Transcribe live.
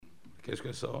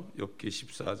계속해서 욥기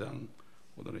 14장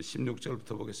오늘은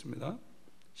 16절부터 보겠습니다.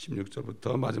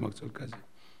 16절부터 마지막 절까지.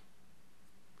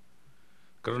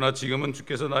 그러나 지금은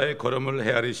주께서 나의 걸음을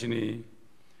헤아리시니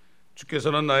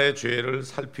주께서는 나의 죄를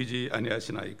살피지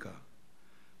아니하시나이까.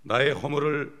 나의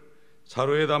허물을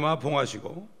자루에 담아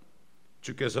봉하시고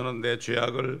주께서는 내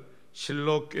죄악을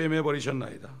실로 꿰매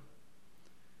버리셨나이다.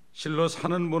 실로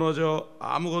산은 무너져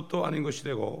아무것도 아닌 것이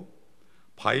되고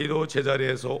바위도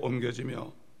제자리에서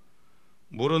옮겨지며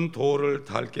물은 돌을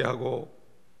닳게 하고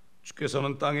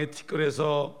주께서는 땅의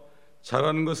티끌에서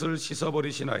자란 것을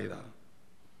씻어버리시나이다.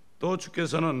 또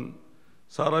주께서는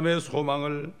사람의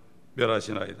소망을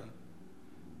멸하시나이다.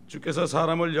 주께서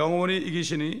사람을 영원히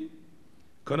이기시니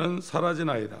그는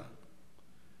사라지나이다.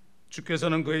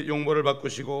 주께서는 그의 용모를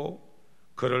바꾸시고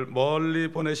그를 멀리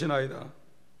보내시나이다.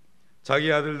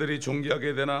 자기 아들들이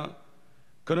존귀하게 되나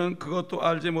그는 그것도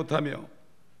알지 못하며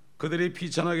그들이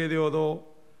비천하게 되어도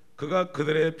그가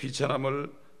그들의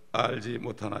비천함을 알지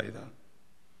못하나이다.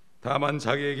 다만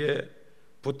자기에게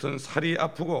붙은 살이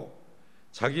아프고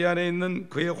자기 안에 있는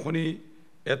그의 혼이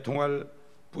애통할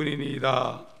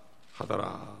뿐이니이다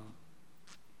하더라.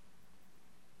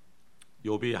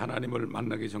 욥이 하나님을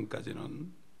만나기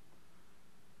전까지는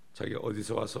자기가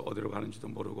어디서 와서 어디로 가는지도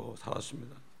모르고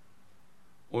살았습니다.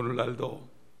 오늘날도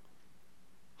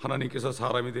하나님께서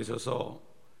사람이 되셔서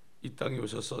이 땅에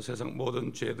오셔서 세상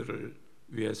모든 죄들을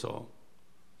위해서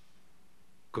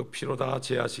그 피로 다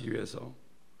제하시기 위해서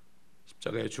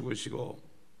십자가에 죽으시고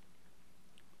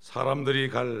사람들이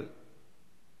갈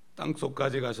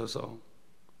땅속까지 가셔서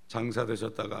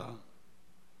장사되셨다가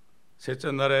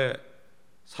셋째 날에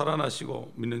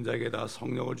살아나시고 믿는 자에게 다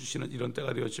성령을 주시는 이런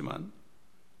때가 되었지만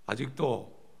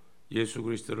아직도 예수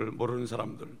그리스도를 모르는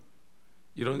사람들,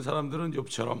 이런 사람들은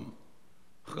욥처럼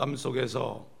흑암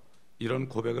속에서 이런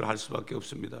고백을 할 수밖에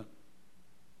없습니다.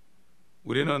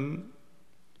 우리는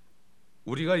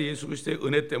우리가 예수 그리스도의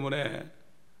은혜 때문에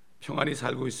평안히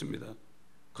살고 있습니다.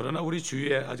 그러나 우리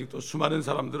주위에 아직도 수많은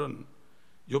사람들은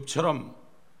욥처럼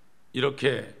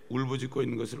이렇게 울부짖고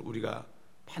있는 것을 우리가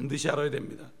반드시 알아야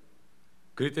됩니다.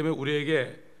 그렇기 때문에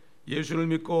우리에게 예수를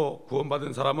믿고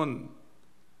구원받은 사람은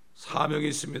사명이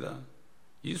있습니다.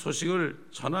 이 소식을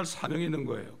전할 사명이 있는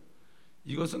거예요.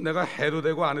 이것은 내가 해도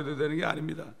되고 안 해도 되는 게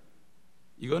아닙니다.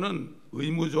 이거는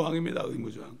의무조항입니다.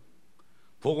 의무조항.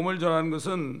 복음을 전하는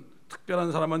것은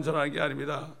특별한 사람만 전하는 게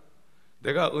아닙니다.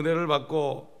 내가 은혜를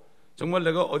받고 정말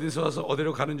내가 어디서 와서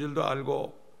어디로 가는 줄도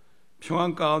알고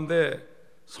평안 가운데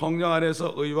성령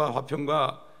안에서 의와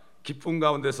화평과 기쁨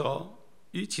가운데서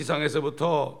이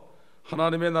지상에서부터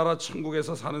하나님의 나라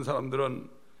천국에서 사는 사람들은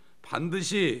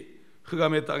반드시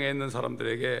흑암의 땅에 있는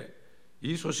사람들에게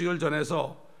이 소식을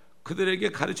전해서 그들에게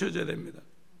가르쳐줘야 됩니다.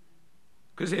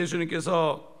 그래서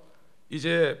예수님께서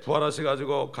이제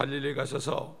부활하셔가지고 갈릴리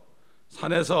가셔서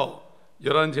산에서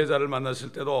 11 제자를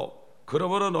만났을 때도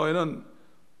그러므로 너희는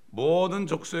모든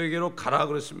족속에게로 가라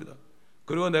그랬습니다.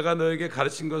 그리고 내가 너에게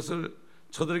가르친 것을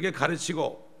저들에게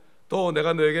가르치고 또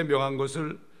내가 너에게 명한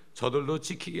것을 저들도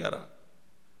지키게 하라.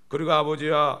 그리고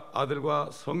아버지와 아들과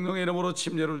성령의 이름으로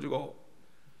침례를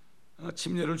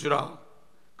주라.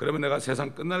 그러면 내가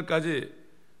세상 끝날까지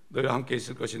너희와 함께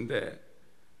있을 것인데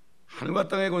하늘과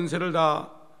땅의 권세를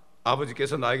다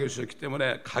아버지께서 나에게 주셨기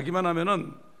때문에 가기만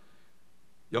하면은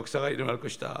역사가 일어날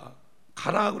것이다.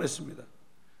 가라 그랬습니다.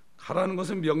 가라는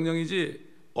것은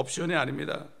명령이지 옵션이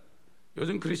아닙니다.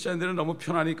 요즘 크리스찬들은 너무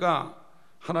편하니까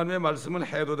하나님의 말씀을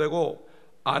해도 되고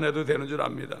안 해도 되는 줄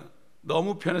압니다.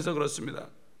 너무 편해서 그렇습니다.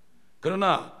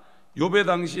 그러나 욥의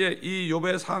당시에 이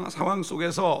욥의 상황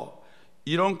속에서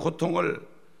이런 고통을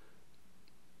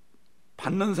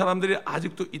받는 사람들이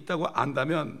아직도 있다고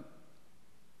안다면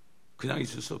그냥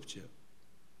있을 수 없죠.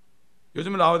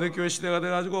 요즘 라오디게아 시대가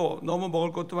돼가지고 너무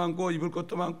먹을 것도 많고 입을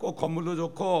것도 많고 건물도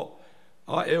좋고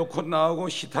에어컨 나오고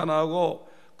히터 나오고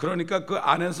그러니까 그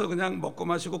안에서 그냥 먹고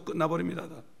마시고 끝나버립니다.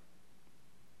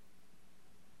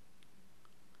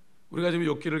 우리가 지금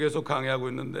욥기를 계속 강의하고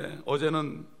있는데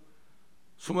어제는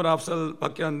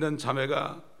 29살밖에 안 된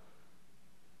자매가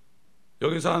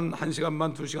여기서 한 1시간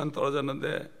반 2시간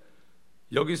떨어졌는데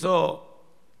여기서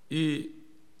이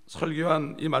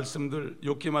설교한 이 말씀들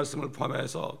욥기 말씀을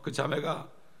포함해서 그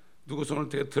자매가 누구 손을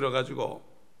되게 들어가지고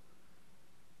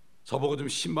저보고 좀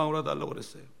신방을 해달라고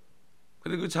그랬어요.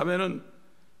 근데 그 자매는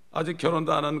아직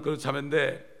결혼도 안 한 그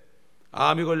자매인데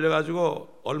암이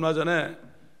걸려가지고 얼마 전에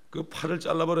그 팔을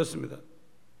잘라버렸습니다.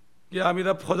 이 암이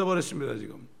다 퍼져버렸습니다.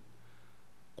 지금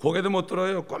고개도 못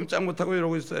들어요. 꼼짝 못하고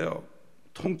이러고 있어요.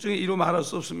 통증이 이루 말할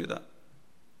수 없습니다.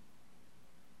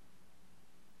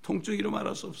 통증이 이루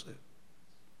말할 수 없어요.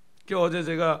 어제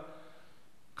제가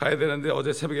가야 되는데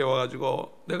어제 새벽에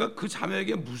와가지고 내가 그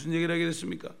자매에게 무슨 얘기를 하게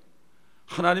됐습니까?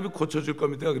 하나님이 고쳐줄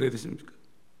겁니다 그래야 됐습니까?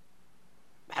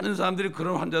 많은 사람들이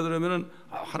그런 환자들 오면은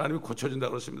하나님이 고쳐준다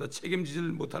그렇습니다. 책임지질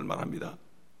못할 말합니다.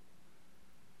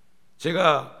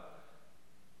 제가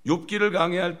욥기를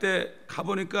강의할 때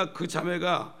가보니까 그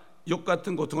자매가 욥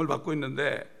같은 고통을 받고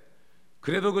있는데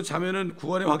그래도 그 자매는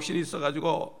구원의 확신이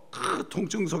있어가지고 그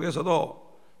통증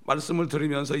속에서도 말씀을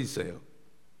들으면서 있어요.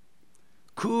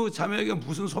 그 자매에게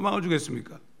무슨 소망을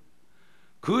주겠습니까?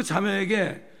 그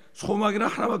자매에게 소망이는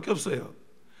하나밖에 없어요.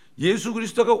 예수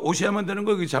그리스도가 오셔야만 되는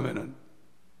거예요. 그 자매는.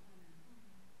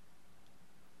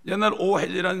 옛날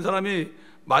오헬리라는 사람이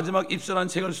마지막 입술한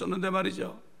책을 썼는데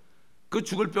말이죠. 그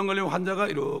죽을 병 걸린 환자가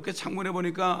이렇게 창문에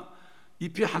보니까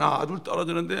잎이 하나 둘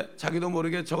떨어지는데 자기도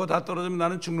모르게 저거 다 떨어지면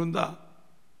나는 죽는다.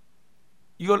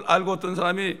 이걸 알고 어떤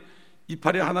사람이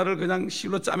이파리 하나를 그냥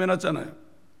실로 짜매놨잖아요.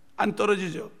 안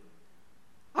떨어지죠.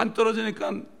 안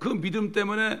떨어지니까 그 믿음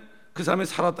때문에 그 사람이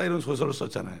살았다 이런 소설을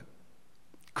썼잖아요.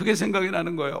 그게 생각이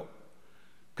나는 거예요.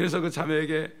 그래서 그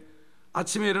자매에게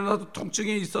아침에 일어나도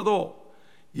통증이 있어도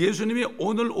예수님이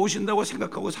오늘 오신다고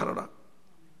생각하고 살아라.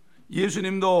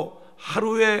 예수님도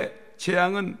하루의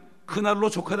재앙은 그날로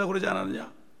족하다고 그러지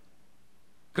않았느냐.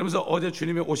 그러면서 어제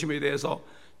주님의 오심에 대해서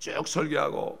쭉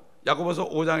설교하고 야고보서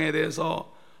 5장에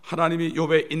대해서 하나님이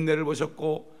욥의 인내를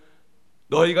보셨고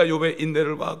너희가 욥의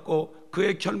인내를 봤고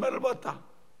그의 결말을 봤다.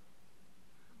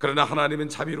 그러나 하나님은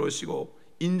자비로우시고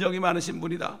인정이 많으신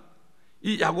분이다.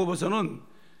 이 야고보서는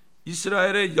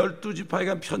이스라엘의 12지파에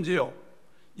간 편지요.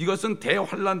 이것은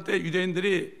대환란 때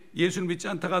유대인들이 예수를 믿지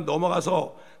않다가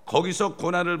넘어가서 거기서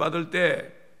고난을 받을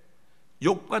때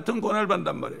욥 같은 고난을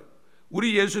받단 말이에요.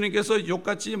 우리 예수님께서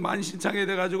욥같이 만신창이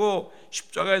돼가지고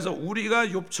십자가에서 우리가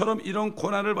욥처럼 이런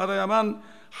고난을 받아야만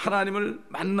하나님을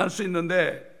만날 수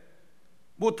있는데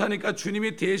못하니까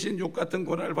주님이 대신 욥 같은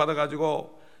고난을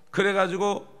받아가지고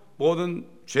그래가지고 모든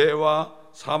죄와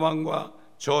사망과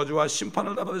저주와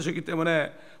심판을 다 받으셨기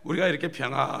때문에 우리가 이렇게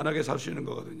평안하게 살 수 있는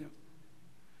거거든요.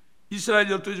 이스라엘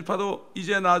 12지파도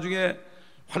이제 나중에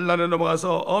환난에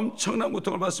넘어가서 엄청난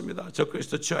고통을 받습니다.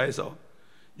 적그리스도 치하에서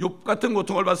욥 같은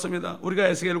고통을 받습니다. 우리가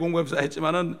에스겔 공부해서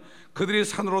했지만은 그들이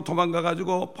산으로 도망가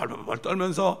가지고 벌벌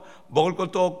떨면서 먹을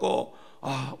것도 없고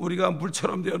우리가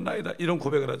물처럼 되었나이다 이런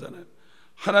고백을 하잖아요.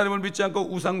 하나님을 믿지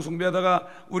않고 우상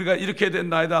숭배하다가 우리가 이렇게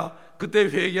됐나이다. 그때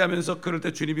회개하면서 그럴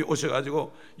때 주님이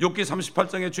오셔가지고 욥기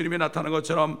 38장에 주님이 나타난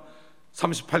것처럼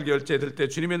 38개월째 될 때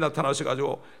주님이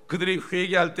나타나셔가지고 그들이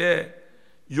회개할 때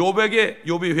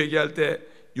욥이 회개할 때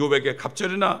욥에게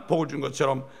갑절이나 복을 준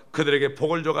것처럼 그들에게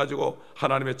복을 줘가지고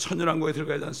하나님의 천연왕국에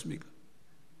들어가지 않습니까?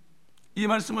 이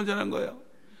말씀을 전한 거예요.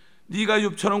 네가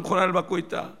욥처럼 고난을 받고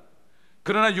있다.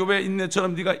 그러나 욥의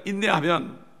인내처럼 네가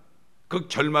인내하면 그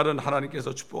결말은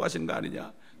하나님께서 축복하신 거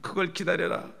아니냐. 그걸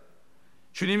기다려라.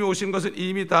 주님이 오신 것은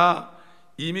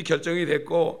이미 결정이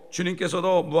됐고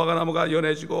주님께서도 무화과나무가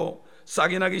연해지고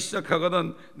싹이 나기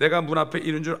시작하거든 내가 문 앞에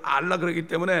이른 줄 알라 그러기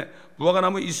때문에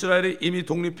무화과나무 이스라엘이 이미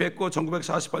독립했고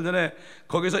 1948년에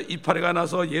거기서 이파리가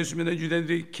나서 예수 믿는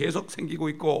유대인들이 계속 생기고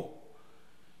있고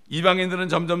이방인들은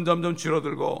점점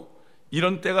줄어들고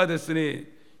이런 때가 됐으니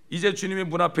이제 주님이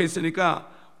문 앞에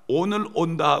있으니까 오늘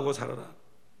온다 하고 살아라.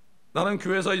 나는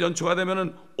교회에서 연초가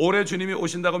되면은 올해 주님이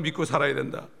오신다고 믿고 살아야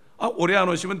된다. 올해 안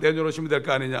오시면 내년 오시면 될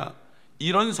거 아니냐.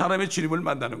 이런 사람의 주님을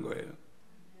만나는 거예요.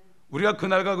 우리가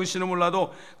그날과 그 시는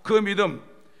몰라도 그 믿음,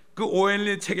 그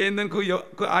오엘리 책에 있는 그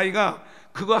아이가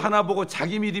그거 하나 보고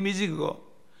자기 믿음이지 그거.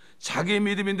 자기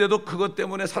믿음인데도 그것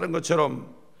때문에 사는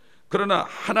것처럼 그러나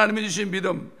하나님이 주신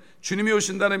믿음, 주님이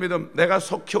오신다는 믿음, 내가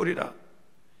속히 오리라.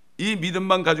 이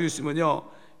믿음만 가지고 있으면요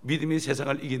믿음이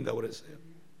세상을 이긴다고 그랬어요.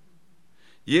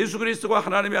 예수 그리스도가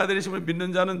하나님의 아들이심을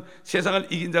믿는 자는 세상을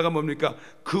이긴 자가 뭡니까?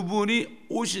 그분이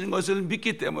오시는 것을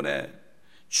믿기 때문에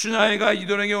춘하이가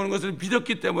이도령에 오는 것을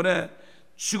믿었기 때문에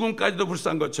죽음까지도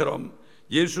불쌍한 것처럼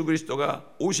예수 그리스도가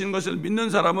오시는 것을 믿는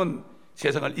사람은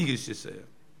세상을 이길 수 있어요.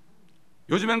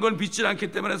 요즘엔 그걸 믿지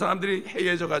않기 때문에 사람들이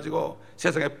해이해져 가지고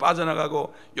세상에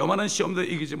빠져나가고 요만한 시험도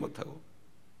이기지 못하고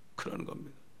그러는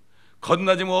겁니다.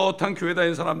 겁나지 못한 교회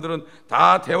다니는 사람들은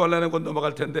다 대환란에 곧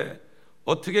넘어갈 텐데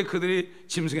어떻게 그들이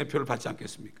짐승의 표를 받지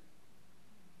않겠습니까?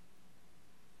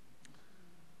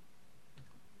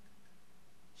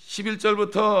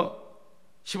 11절부터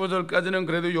 15절까지는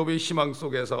그래도 욥의 희망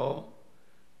속에서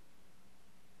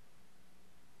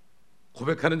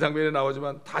고백하는 장면이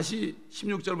나오지만 다시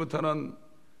 16절부터는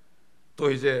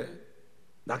또 이제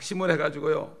낙심을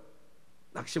해가지고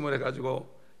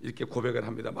이렇게 고백을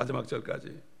합니다. 마지막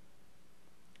절까지.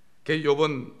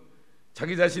 욥은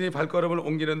자기 자신이 발걸음을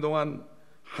옮기는 동안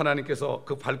하나님께서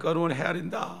그 발걸음을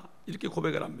헤아린다 이렇게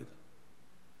고백을 합니다.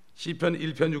 시편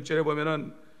 1편 6절에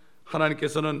보면은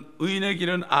하나님께서는 의인의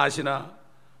길은 아시나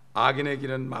악인의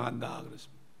길은 망한다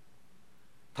그랬습니다.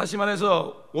 다시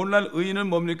말해서 오늘날 의인은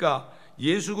뭡니까?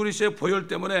 예수 그리스도의 보혈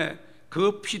때문에,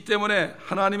 그 피 때문에,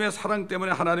 하나님의 사랑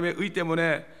때문에, 하나님의 의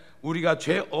때문에 우리가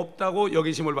죄 없다고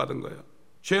여기심을 받은 거예요.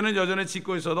 죄는 여전히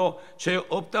짓고 있어도 죄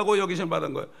없다고 여기심을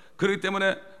받은 거예요. 그렇기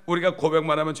때문에 우리가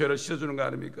고백만 하면 죄를 씻어주는 거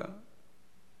아닙니까?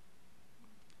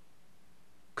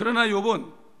 그러나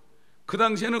욥은 그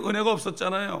당시에는 은혜가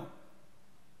없었잖아요.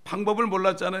 방법을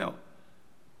몰랐잖아요.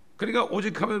 그러니까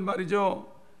오직 하면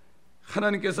말이죠,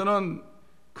 하나님께서는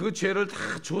그 죄를 다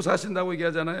조사하신다고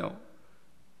얘기하잖아요.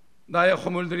 나의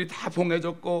허물들이 다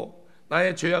봉해졌고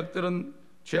나의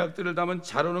죄악들을 담은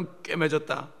자루는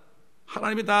꿰매졌다.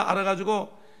 하나님이 다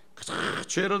알아가지고 그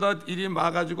죄를 다 이리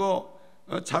막아가지고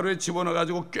자루에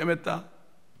집어넣어가지고 꿰맸다.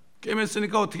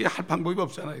 꿰맸으니까 어떻게 할 방법이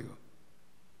없잖아요. 이거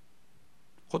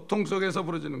고통 속에서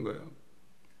부러지는 거예요.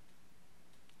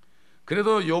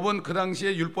 그래도 욥은 그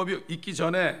당시에 율법이 있기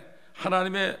전에,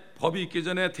 하나님의 법이 있기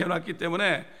전에 태어났기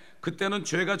때문에 그때는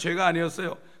죄가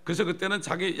아니었어요. 그래서 그때는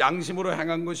자기 양심으로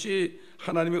행한 것이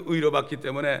하나님의 의로 봤기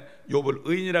때문에 욥을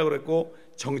의인이라고 그랬고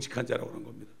정직한 자라고 그런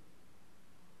겁니다.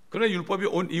 그러나 율법이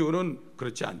온 이유는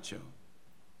그렇지 않죠.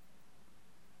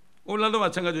 오늘날도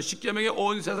마찬가지로 십계명이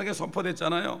온 세상에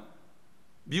선포됐잖아요.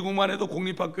 미국만 해도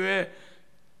공립학교에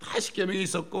다 십계명이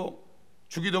있었고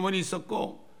주기도문이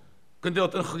있었고, 근데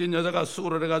어떤 흑인 여자가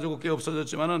수고를 해가지고 그게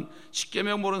없어졌지만은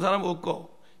십계명 모르는 사람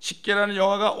없고, 십계라는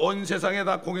영화가 온 세상에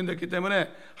다 공연됐기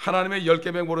때문에 하나님의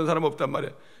 10계명 모르는 사람 없단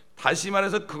말이에요. 다시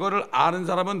말해서 그거를 아는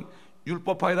사람은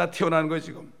율법파에 다 태어나는 거예요.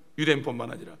 지금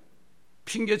유대인뿐만 아니라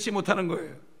핑계치 못하는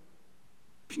거예요.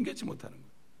 핑계치 못하는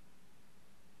거예요.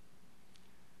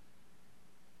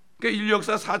 그러니까 인류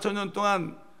역사 4,000년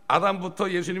동안 아담부터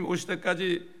예수님 오실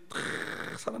때까지 다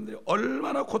사람들이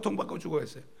얼마나 고통받고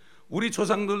죽어갔어요. 우리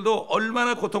조상들도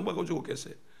얼마나 고통받고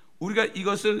죽었겠어요. 우리가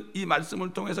이것을, 이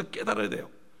말씀을 통해서 깨달아야 돼요.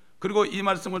 그리고 이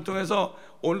말씀을 통해서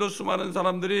오늘도 수많은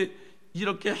사람들이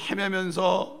이렇게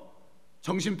헤매면서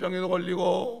정신병에도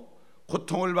걸리고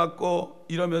고통을 받고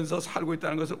이러면서 살고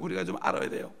있다는 것을 우리가 좀 알아야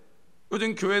돼요.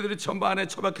 요즘 교회들이 전부 안에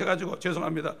처박혀가지고,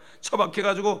 죄송합니다,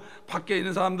 처박혀가지고 밖에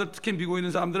있는 사람들, 특히 미국에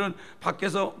있는 사람들은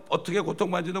밖에서 어떻게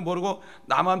고통받는지도 모르고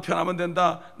나만 편하면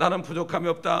된다, 나는 부족함이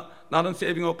없다, 나는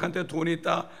세이빙업한테 돈이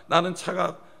있다, 나는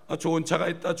좋은 차가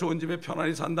있다, 좋은 집에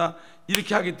편안히 산다,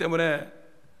 이렇게 하기 때문에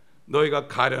너희가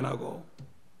가련하고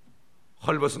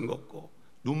헐벗은 것고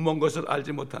눈먼 것을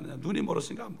알지 못하느냐. 눈이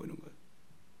멀었으니까 안 보이는 거예요.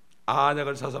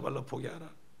 안약을 사서 발라 포기하라.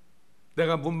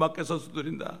 내가 문 밖에 서서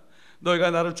두드린다.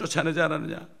 너희가 나를 쫓아내지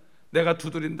않았느냐. 내가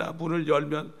두드린다. 문을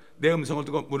열면, 내 음성을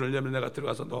듣고 문을 열면 내가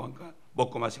들어가서 너와 함께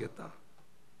먹고 마시겠다.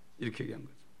 이렇게 얘기한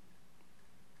거죠.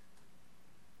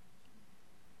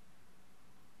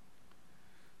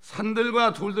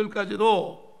 산들과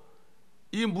돌들까지도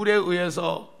이 물에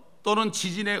의해서 또는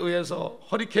지진에 의해서,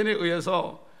 허리케인에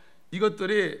의해서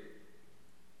이것들이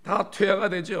다 퇴화가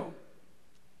되죠.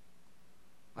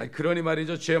 그러니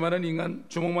말이죠, 죄 많은 인간,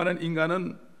 주먹 많은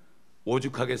인간은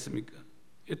오죽하겠습니까?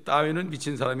 따위는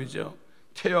미친 사람이죠.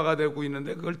 퇴화가 되고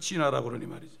있는데 그걸 진화라고 그러니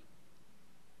말이죠.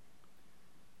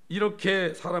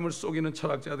 이렇게 사람을 속이는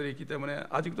철학자들이 있기 때문에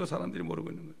아직도 사람들이 모르고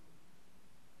있는 거예요.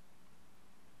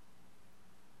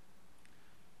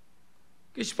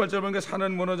 18절 보니까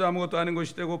산은 무너져 아무것도 아닌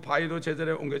것이 되고 바위도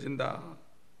제자리에 옮겨진다.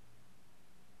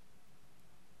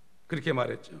 그렇게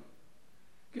말했죠.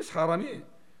 사람이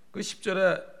그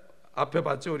 10절에 앞에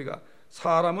봤죠. 우리가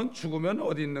사람은 죽으면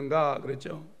어디 있는가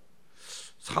그랬죠.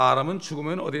 사람은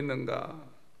죽으면 어디 있는가.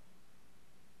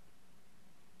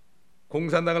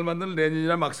 공산당을 만든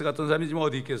레닌이나 막스 같은 사람이 지금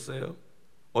어디 있겠어요?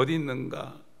 어디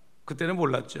있는가. 그때는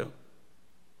몰랐죠.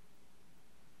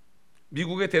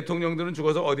 미국의 대통령들은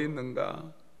죽어서 어디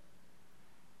있는가.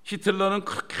 히틀러는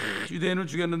그렇게 유대인을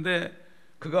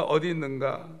죽였는데 그가 어디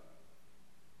있는가.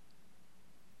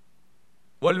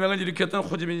 월맹을 일으켰던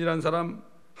호지민이라는 사람,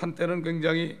 한때는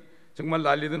굉장히 정말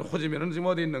난리던 호지민은 지금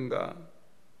어디 있는가.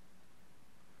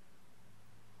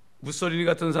 무솔리니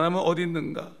같은 사람은 어디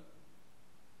있는가.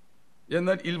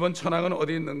 옛날 일본 천황은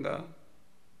어디 있는가.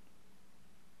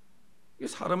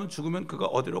 사람은 죽으면 그가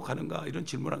어디로 가는가, 이런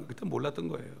질문을 그때 몰랐던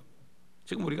거예요.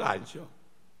 지금 우리가 알죠.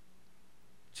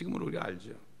 지금은 우리가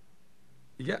알죠.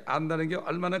 이게 안다는 게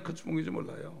얼마나 큰 축복인지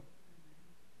몰라요.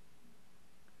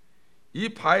 이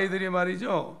바위들이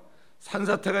말이죠,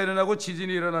 산사태가 일어나고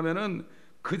지진이 일어나면은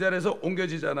그 자리에서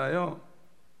옮겨지잖아요.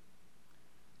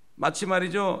 마치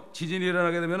말이죠, 지진이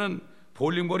일어나게 되면은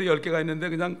볼링볼이 10개가 있는데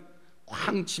그냥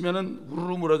쾅 치면은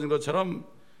우르르 무너진 것처럼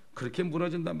그렇게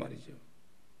무너진단 말이죠.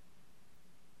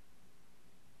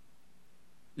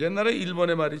 옛날에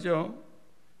일본에 말이죠,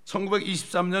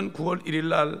 1923년 9월 1일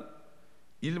날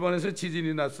일본에서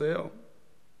지진이 났어요.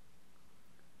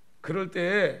 그럴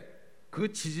때에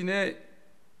그 지진의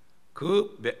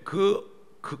그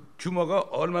규모가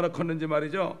얼마나 컸는지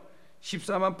말이죠.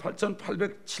 14만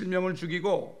 8,807명을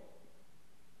죽이고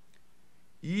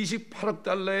 28억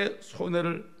달러의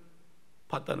손해를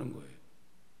봤다는 거예요.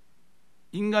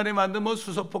 인간이 만든 뭐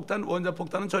수소폭탄,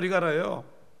 원자폭탄은 저리 가라요.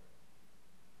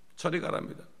 저리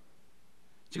가랍니다.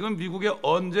 지금 미국에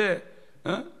언제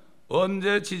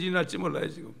지진이 날지 몰라요.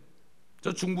 지금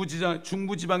저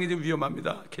중부지방이 지금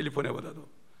위험합니다. 캘리포니아보다도.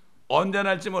 언제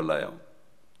날지 몰라요.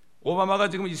 오바마가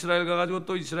지금 이스라엘 가가지고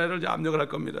또 이스라엘을 이제 압력을 할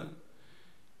겁니다.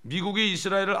 미국이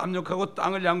이스라엘을 압력하고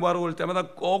땅을 양보하러 올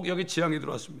때마다 꼭 여기 지향이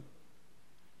들어왔습니다.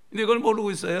 근데 이걸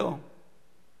모르고 있어요.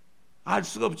 알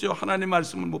수가 없죠. 하나님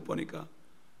말씀을 못 보니까.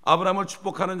 아브라함을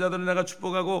축복하는 자들은 내가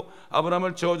축복하고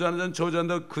아브라함을 저주하는 자는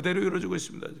저주한다. 그대로 이루어지고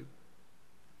있습니다. 지금.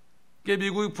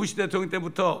 미국 부시 대통령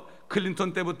때부터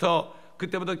클린턴 때부터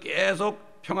그때부터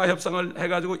계속 평화 협상을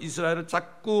해가지고 이스라엘을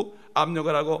자꾸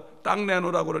압력을 하고 땅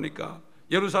내놓으라고 그러니까,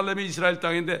 예루살렘이 이스라엘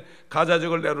땅인데 가자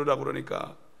지역을 내놓으라고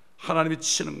그러니까 하나님이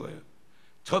치는 거예요.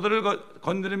 저들을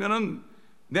건드리면은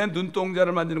내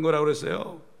눈동자를 만지는 거라고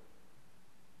그랬어요.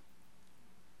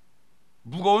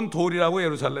 무거운 돌이라고,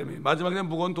 예루살렘이 마지막에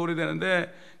무거운 돌이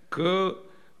되는데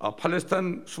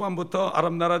팔레스타인 수반부터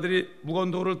아랍 나라들이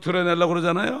무거운 돌을 드러내려고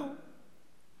그러잖아요.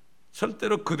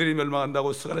 절대로 그들이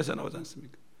멸망한다고 스가랴서 나오지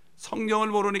않습니까? 성경을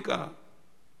모르니까.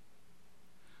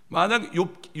 만약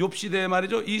욥 시대에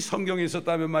말이죠, 이 성경이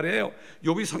있었다면 말이에요,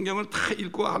 욥이 성경을 다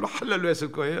읽고 할렐루야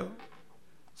했을 거예요.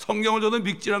 성경을 저도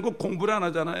믿지 않고 공부를 안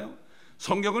하잖아요.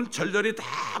 성경을 절절히 다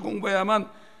공부해야만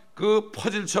그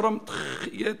퍼즐처럼 다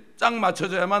이게 쫙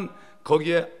맞춰져야만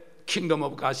거기에 킹덤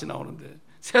오브 갓이 나오는데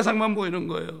세상만 보이는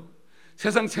거예요.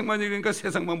 세상 책만 읽으니까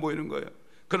세상만 보이는 거예요.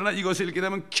 그러나 이것을 읽게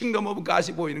되면 킹덤 오브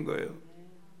갓이 보이는 거예요.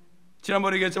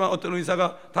 지난번에 얘기했지만 어떤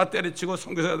의사가 다 때려치고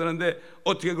선교사가 되는데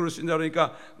어떻게 그럴 수 있냐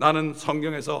그러니까 나는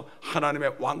성경에서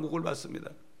하나님의 왕국을 봤습니다.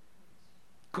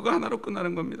 그거 하나로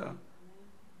끝나는 겁니다.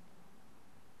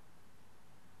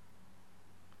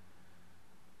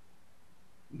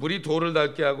 물이 돌을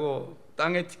닳게 하고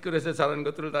땅의 티끌에서 자라는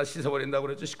것들을 다 씻어버린다고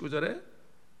그랬죠. 19절에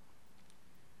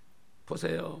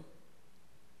보세요.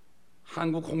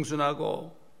 한국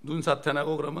홍수나고 눈사태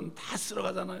나고 그러면 다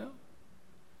쓸어가잖아요.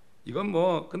 이건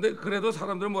뭐 근데 그래도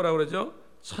사람들은 뭐라고 그러죠?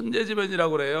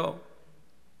 천재지변이라고 그래요.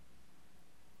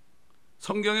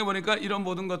 성경에 보니까 이런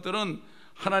모든 것들은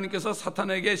하나님께서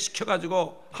사탄에게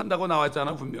시켜가지고 한다고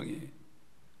나왔잖아, 분명히.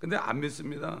 근데 안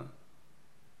믿습니다.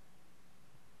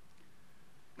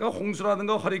 그러니까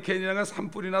홍수라든가 허리케인이나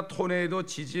산불이나 토네이도,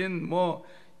 지진, 뭐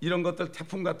이런 것들,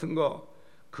 태풍 같은 거,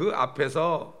 그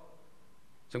앞에서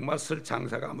정말 쓸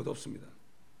장사가 아무도 없습니다.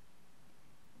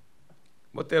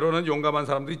 뭐 때로는 용감한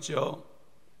사람도 있죠.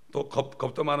 또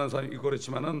겁도 많은 사람이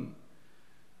그렇지만은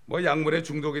뭐 약물에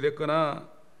중독이 됐거나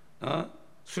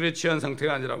술에 취한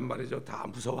상태가 아니라면 말이죠, 다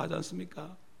무서워하지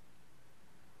않습니까?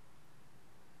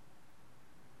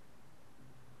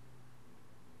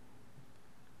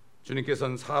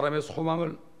 주님께서는 사람의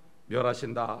소망을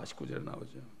멸하신다 19절에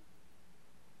나오죠.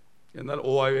 옛날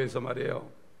오하이오에서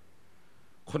말이에요,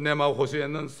 콘네마 호수에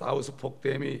있는 사우스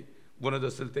폭댐이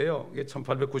무너졌을 때요, 이게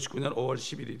 1899년 5월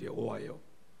 11일이에요. 오하이오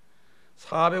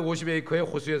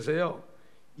 450에이커의 호수에서요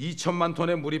 2천만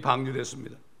톤의 물이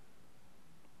방류됐습니다.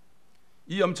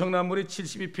 이 엄청난 물이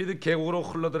 72피트 계곡으로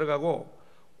흘러들어가고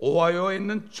오하이오에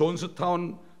있는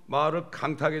존스타운 마을을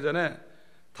강타하기 전에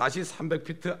다시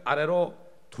 300피트 아래로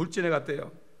돌진해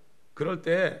갔대요. 그럴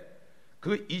때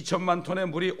그 2천만 톤의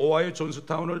물이 오하이오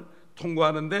존스타운을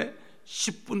통과하는데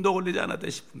 10분도 걸리지 않았대.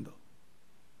 10분도.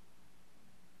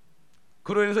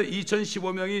 그로 인해서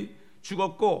 2015명이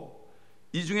죽었고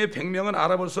이 중에 100명은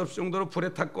알아볼 수 없을 정도로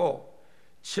불에 탔고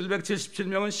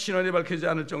 777명은 신원이 밝혀지지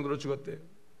않을 정도로 죽었대요.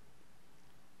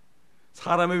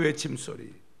 사람의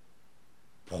외침소리,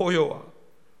 포효와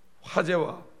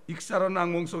화재와 익살한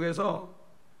악몽 속에서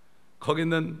거기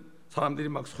있는 사람들이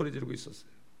막 소리 지르고 있었어요.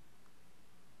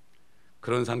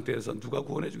 그런 상태에서 누가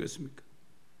구원해 주겠습니까?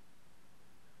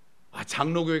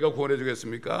 장로교회가 구원해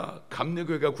주겠습니까?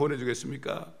 감리교회가 구원해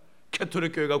주겠습니까?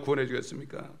 캐톨릭 교회가 구원해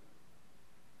주겠습니까?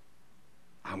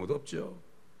 아무도 없죠.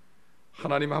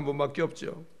 하나님 한 분밖에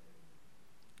없죠.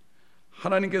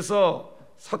 하나님께서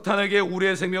사탄에게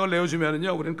우리의 생명을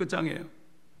내어주면요, 우리는 끝장이에요.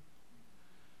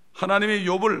 하나님이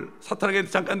욥을 사탄에게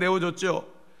잠깐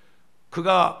내어줬죠.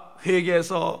 그가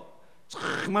회개해서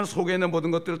정말 속에 있는 모든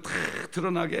것들을 다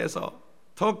드러나게 해서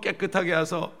더 깨끗하게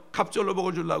해서 갑절로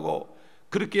복을 주려고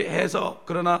그렇게 해서,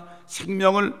 그러나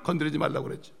생명을 건드리지 말라고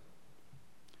그랬죠.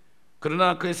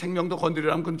 그러나 그의 생명도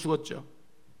건드리려면 그는 죽었죠.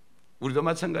 우리도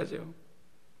마찬가지예요.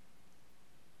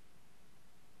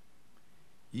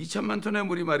 2천만 톤의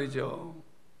물이 말이죠,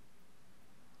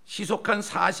 시속 한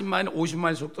 40마일,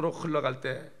 50마일 속도로 흘러갈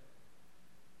때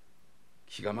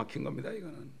기가 막힌 겁니다,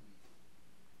 이거는.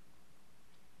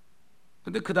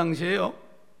 근데 그 당시에요,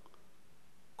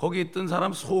 거기 있던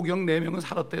사람 소경 4명은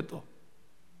살았대요. 또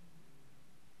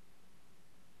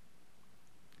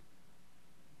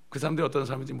그 사람들이 어떤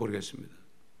사람인지 모르겠습니다.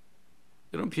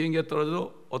 여러분, 비행기에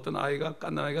떨어져도 어떤 아이가,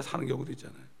 갓난 아이가 사는 경우도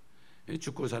있잖아요.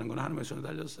 죽고 사는 건 하나님의 손에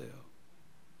달렸어요.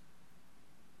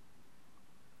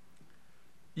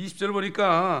 20절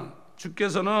보니까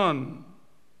주께서는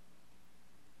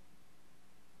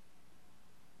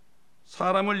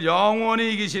사람을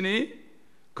영원히 이기시니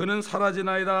그는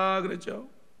사라지나이다 그랬죠.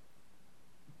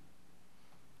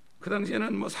 그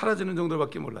당시에는 뭐 사라지는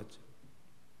정도밖에 몰랐죠.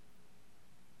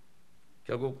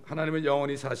 결국 하나님은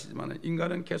영원히 사시지만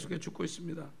인간은 계속해 죽고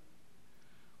있습니다.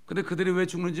 근데 그들이 왜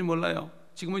죽는지 몰라요.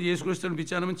 지금은 예수 그리스도를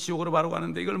믿지 않으면 지옥으로 바로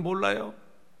가는데 이걸 몰라요.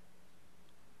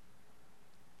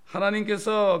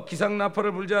 하나님께서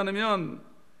기상나팔을 불지 않으면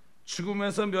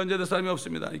죽음에서 면제될 사람이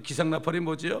없습니다. 이 기상나팔이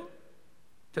뭐지요?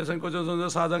 데살로니가전서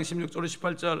 4장 16절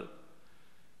 18절,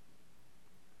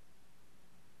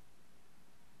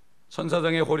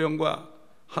 천사장의 호령과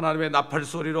하나님의 나팔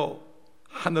소리로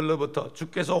하늘로부터,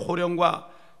 주께서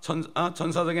호령과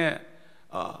천사장의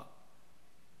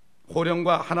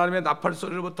호령과 하나님의 나팔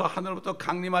소리로부터 하늘로부터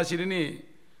강림하시리니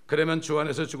그러면 주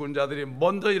안에서 죽은 자들이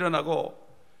먼저 일어나고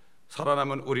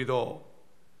살아남은 우리도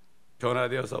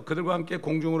변화되어서 그들과 함께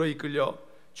공중으로 이끌려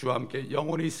주와 함께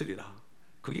영원히 있으리라.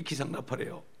 그게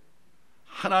기상나팔이에요.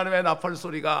 하나님의 나팔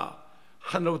소리가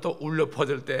하늘로부터 울려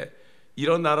퍼질 때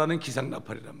일어나라는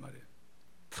기상나팔이란 말이에요.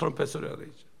 트럼펫 소리가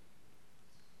되죠.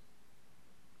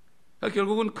 그러니까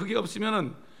결국은 그게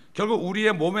없으면은, 결국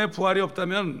우리의 몸에 부활이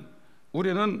없다면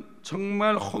우리는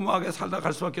정말 허무하게 살다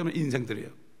갈 수밖에 없는 인생들이에요.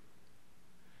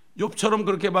 욥처럼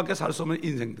그렇게밖에 살 수 없는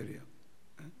인생들이에요.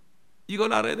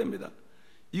 이걸 알아야 됩니다.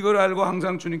 이걸 알고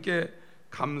항상 주님께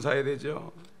감사해야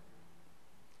되죠.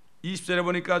 20절에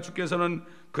보니까 주께서는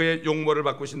그의 용모를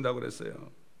바꾸신다고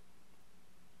그랬어요.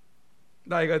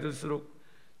 나이가 들수록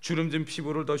주름진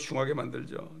피부를 더 흉하게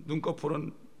만들죠.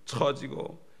 눈꺼풀은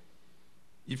처지고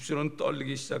입술은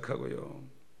떨리기 시작하고요.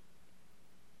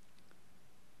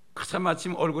 가장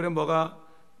마침 얼굴에 뭐가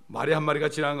말이 한 마리가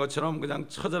지나간 것처럼 그냥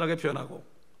처절하게 변하고,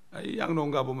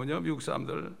 양농 가보면요, 미국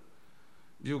사람들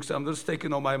스테이크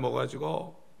너무 많이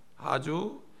먹어가지고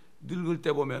아주 늙을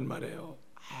때 보면 말이에요,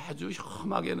 아주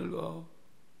험하게 늙어.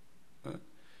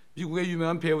 미국의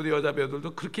유명한 배우들, 여자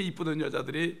배우들도 그렇게 이쁘던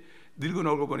여자들이 늙은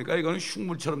얼굴 보니까 이거는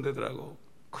흉물처럼 되더라고.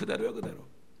 그대로요, 그대로.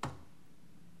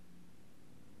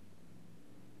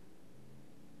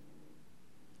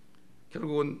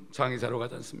 결국은 장의사로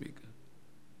가지 않습니까?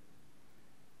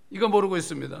 이거 모르고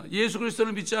있습니다. 예수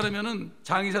그리스도를 믿지 않으면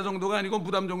장의사 정도가 아니고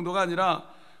무덤 정도가 아니라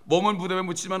몸은 무덤에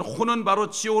묻히지만 혼은 바로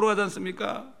지옥으로 가지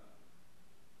않습니까?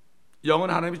 영은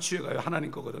하나님이 취해가요.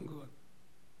 하나님 거거든, 그건.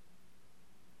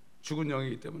 죽은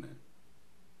영이기 때문에.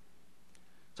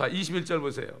 자, 21절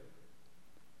보세요.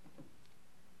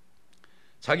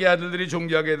 자기 아들들이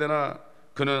존귀하게 되나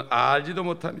그는 알지도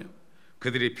못하며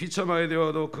그들이 비천하게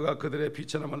되어도 그가 그들의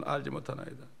비천함을 알지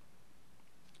못하나이다.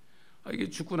 이게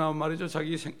죽고 나면 말이죠,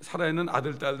 자기 살아있는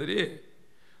아들, 딸들이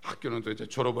학교는 도대체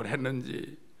졸업을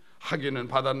했는지, 학위는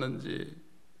받았는지,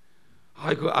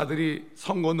 그 아들이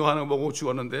선거운동 하는 거 보고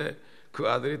죽었는데 그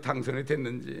아들이 당선이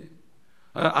됐는지,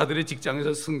 아들이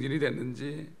직장에서 승진이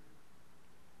됐는지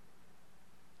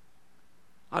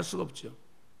알 수가 없죠.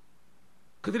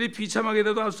 그들이 비참하게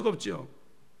돼도 알 수가 없죠.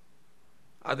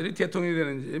 아들이 대통령이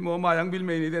되는지, 뭐 마약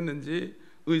밀매인이 됐는지,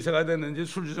 의사가 됐는지,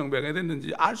 술주정뱅이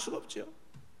됐는지 알 수가 없죠.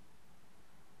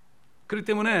 그렇기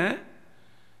때문에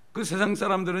그 세상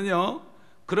사람들은요,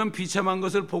 그런 비참한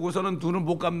것을 보고서는 눈을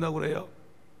못 감다고 그래요.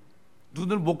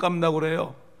 눈을 못 감다고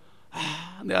그래요.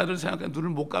 내 아들 생각해 눈을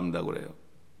못 감다고 그래요.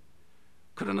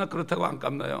 그러나 그렇다고 안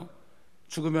감나요?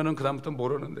 죽으면은 그다음부터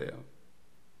모르는데요.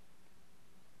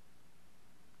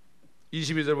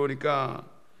 22절 보니까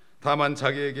다만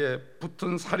자기에게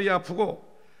붙은 살이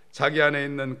아프고 자기 안에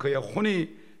있는 그의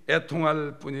혼이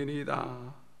애통할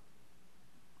뿐이니이다.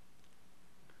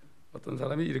 어떤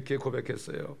사람이 이렇게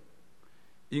고백했어요.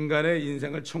 인간의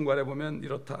인생을 총괄해 보면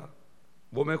이렇다.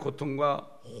 몸의 고통과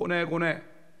혼의 고뇌,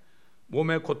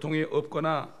 몸의 고통이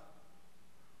없거나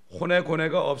혼의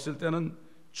고뇌가 없을 때는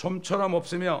좀처럼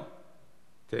없으며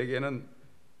대개는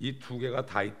이 두 개가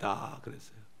다 있다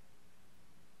그랬어요.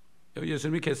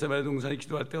 예수님이 겟세마네 동산에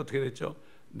기도할 때 어떻게 됐죠?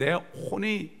 내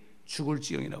혼이 죽을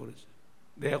지경이라고 그랬어요.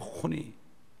 내 혼이.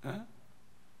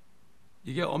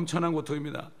 이게 엄청난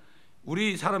고통입니다.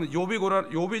 우리 사람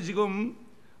욥이 지금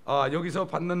여기서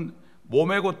받는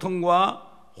몸의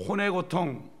고통과 혼의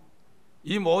고통,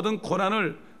 이 모든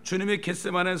고난을 주님이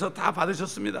겟세마네에서 다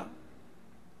받으셨습니다.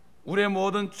 우리의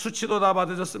모든 수치도 다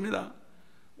받으셨습니다.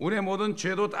 우리의 모든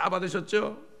죄도 다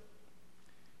받으셨죠.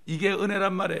 이게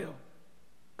은혜란 말이에요.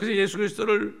 그래서 예수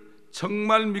그리스도를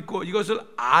정말 믿고 이것을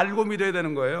알고 믿어야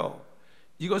되는 거예요.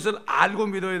 이것을 알고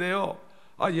믿어야 돼요.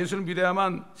 예수를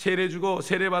믿어야만 세례 주고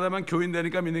세례 받으면 교인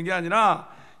되니까 믿는 게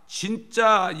아니라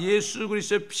진짜 예수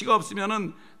그리스도의 피가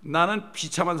없으면은 나는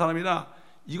비참한 사람이다.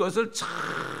 이것을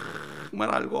정말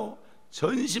알고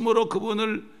전심으로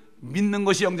그분을 믿는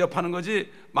것이 영접하는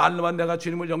거지, 말로만 내가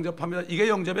주님을 영접합니다, 이게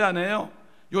영접이 아니에요.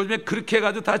 요즘에 그렇게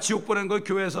해가지고 다 지옥 보낸 거예요.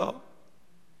 교회에서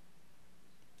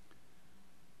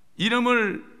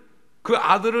이름을, 그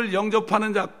아들을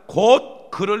영접하는 자,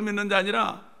 곧 그를 믿는 자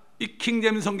아니라, 이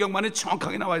킹제임스 성경만에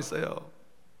정확하게 나와 있어요.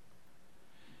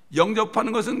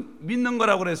 영접하는 것은 믿는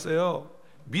거라고 그랬어요.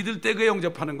 믿을 때 그게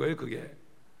영접하는 거예요. 그게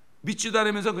믿지도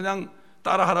않으면서 그냥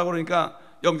따라하라고 그러니까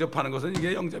영접하는 것은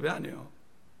이게 영접이 아니에요.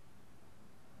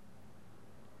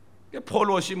 폴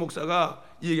워시 목사가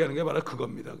얘기하는 게 바로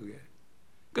그겁니다. 그게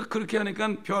그러니까 그렇게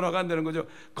하니까 변화가 안 되는 거죠.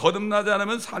 거듭나지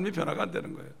않으면 삶이 변화가 안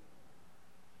되는 거예요.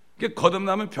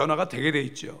 거듭나면 변화가 되게 돼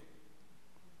있죠.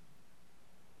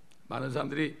 많은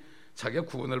사람들이 자기가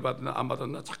구원을 받았나 안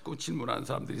받았나 자꾸 질문하는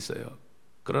사람들이 있어요.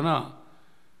 그러나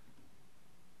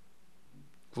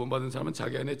구원받은 사람은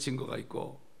자기 안에 증거가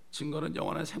있고, 증거는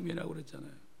영원한 생명이라고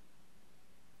그랬잖아요.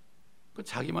 그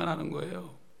자기만 아는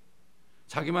거예요.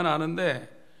 자기만 아는데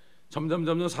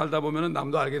점점 살다 보면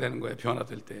남도 알게 되는 거예요.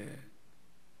 변화될 때.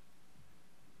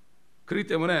 그렇기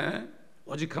때문에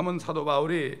오직하면 사도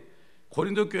바울이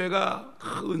고린도 교회가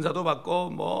은사도 받고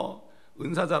뭐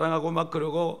은사 자랑하고 막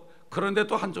그러고, 그런데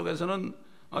또 한쪽에서는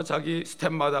자기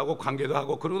스텝마다 하고 관계도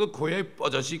하고, 그리고 교회에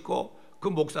뻗어시 있고, 그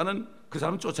목사는 그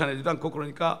사람 쫓아내지도 않고,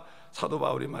 그러니까 사도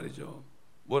바울이 말이죠,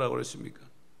 뭐라고 그랬습니까?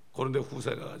 고린도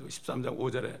후서에 가가지고 13장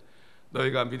 5절에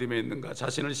너희가 믿음에 있는가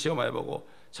자신을 시험해보고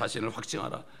자신을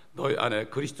확증하라. 너희 안에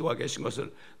그리스도가 계신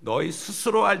것을 너희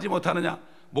스스로 알지 못하느냐?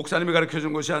 목사님이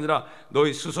가르쳐준 것이 아니라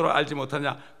너희 스스로 알지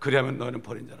못하느냐? 그리하면 너희는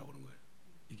버린 자라고 그러는 거예요.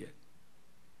 이게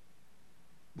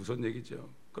무슨 얘기죠?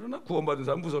 그러나 구원받은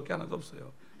사람 무섭게 게 하나도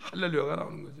없어요. 할렐루야가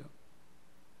나오는 거죠.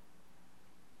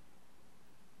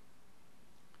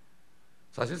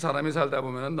 사실 사람이 살다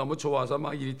보면 너무 좋아서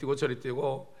막 이리 뛰고 저리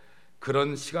뛰고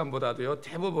그런 시간보다도요,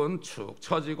 대부분 축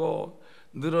처지고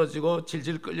늘어지고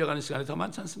질질 끌려가는 시간이 더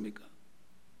많지 않습니까?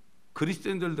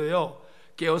 그리스도인들도요,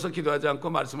 깨어서 기도하지 않고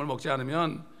말씀을 먹지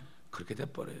않으면 그렇게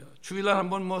돼버려요. 주일날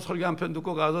한번 뭐 설교 한 편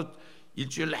듣고 가서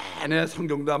일주일 내내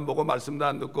성경도 안 보고 말씀도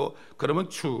안 듣고 그러면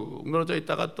축 늘어져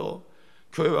있다가 또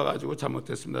교회 와가지고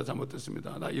잘못됐습니다,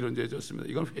 나 이런 죄 졌습니다.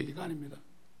 이건 회개가 아닙니다.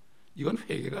 이건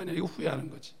회개가 아니야. 이거 후회하는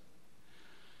거지.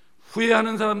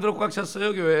 후회하는 사람들로 꽉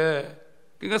찼어요, 교회에.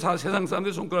 그러니까 세상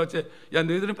사람들이 손가락질, 야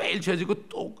너희들은 매일 죄 지고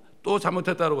또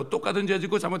잘못했다 그러고 똑같은 죄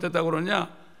지고 잘못했다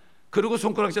그러냐, 그리고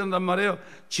손가락질 한단 말이에요.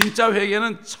 진짜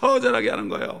회개는 처절하게 하는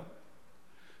거예요.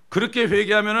 그렇게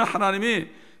회개하면 하나님이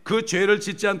그 죄를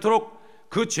짓지 않도록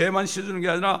그 죄만 씻어주는 게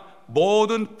아니라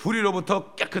모든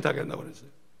불의로부터 깨끗하게 한다고 그랬어요.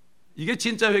 이게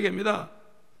진짜 회개입니다.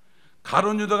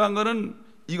 가룟 유다 간 거는,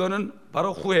 이거는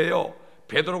바로 후회예요.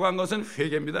 베드로가 간 것은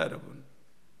회개입니다, 여러분.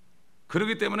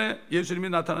 그렇기 때문에 예수님이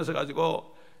나타나서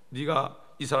가지고 네가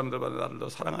이 사람들보다 나를 더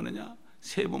사랑하느냐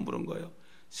 3번 물은 거예요.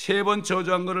 3번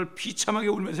저주한 거를 비참하게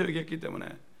울면서 회개했기 때문에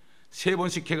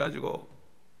 3번씩 해가지고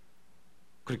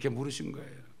그렇게 물으신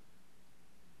거예요.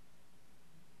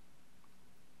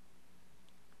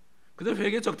 근데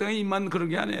회개 적당히 입만 그런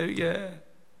게 아니에요. 이게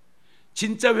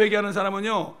진짜 회개하는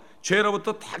사람은요,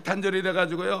 죄로부터 딱 단절이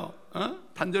돼가지고요,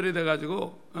 단절이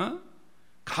돼가지고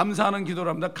감사하는 기도를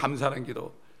합니다. 감사하는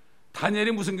기도.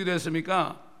 다니엘이 무슨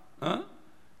기도했습니까?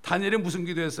 다니엘이 무슨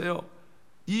기도했어요?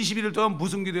 21일 동안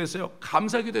무슨 기도했어요?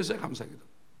 감사 기도했어요. 감사 기도.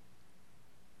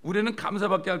 우리는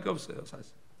감사밖에 할 게 없어요,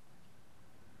 사실.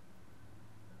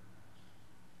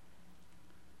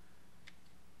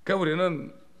 그러니까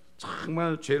우리는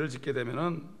정말 죄를 짓게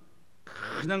되면은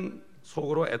그냥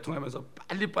속으로 애통하면서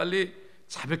빨리빨리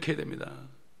자백해야 됩니다.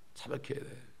 자백해야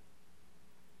돼.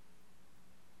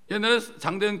 옛날에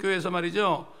장대현 교회에서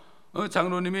말이죠,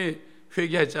 장로님이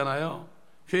회개했잖아요.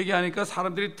 회개하니까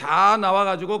사람들이 다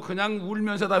나와가지고 그냥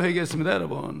울면서 다 회개했습니다,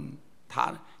 여러분.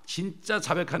 다 진짜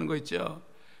자백하는 거 있죠.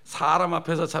 사람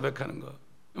앞에서 자백하는 거.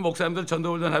 목사님들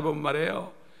전도훈련 해보면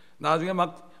말이에요, 나중에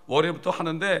막 월요일부터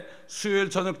하는데 수요일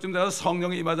저녁쯤 돼서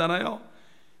성령이 임하잖아요.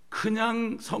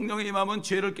 그냥 성령이 임하면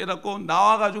죄를 깨닫고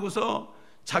나와가지고서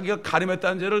자기가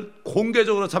가림했다는 죄를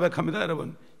공개적으로 자백합니다,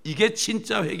 여러분. 이게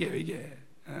진짜 회개예요, 이게.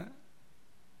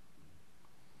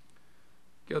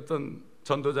 어떤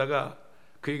전도자가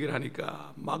그 얘기를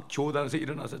하니까 막 교단에서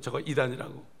일어나서 저거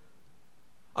이단이라고.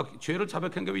 죄를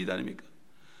자백한 게 왜 이단입니까?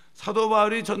 사도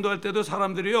바울이 전도할 때도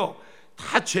사람들이요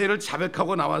다 죄를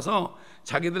자백하고 나와서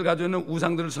자기들 가지고 있는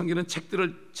우상들을 섬기는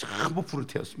책들을 전부 불을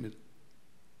태웠습니다.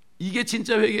 이게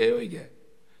진짜 회개예요. 이게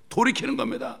돌이키는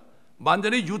겁니다.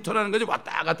 완전히 유턴하는 거지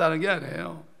왔다 갔다 하는 게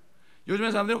아니에요.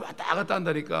 요즘에 사람들이 왔다 갔다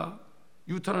한다니까.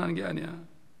 유턴하는 게 아니야.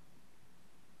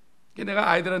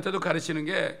 내가 아이들한테도 가르치는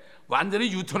게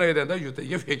완전히 유턴해야 된다. 유턴.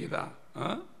 이게 회개다.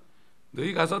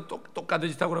 너희 가서 똑같은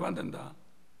짓 하고 그러면 안 된다.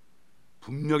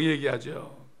 분명히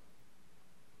얘기하죠.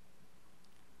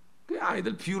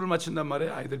 아이들 비유를 맞춘단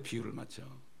말이에요. 아이들 비유를 맞춰.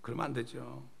 그러면 안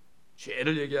되죠.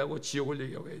 죄를 얘기하고 지옥을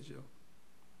얘기하고 해야죠.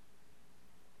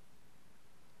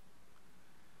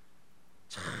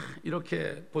 자,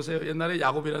 이렇게 보세요. 옛날에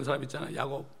야곱이라는 사람 있잖아요.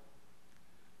 야곱.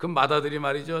 그 맏아들이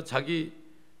말이죠. 자기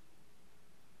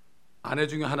아내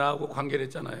중에 하나하고 관계를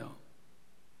했잖아요.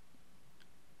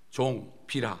 종,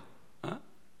 비라.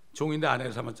 종인데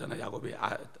아내를 삼았잖아요. 야곱이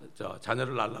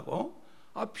자녀를 낳으려고.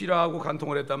 비라하고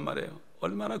간통을 했단 말이에요.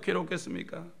 얼마나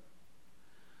괴롭겠습니까?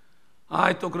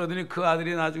 또 그러더니 그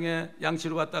아들이 나중에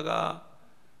양치로 갔다가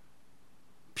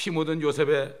피 묻은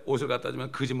요셉의 옷을 갖다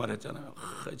주면 거짓말 했잖아요.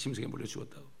 짐승에 물려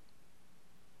죽었다고.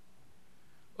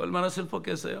 얼마나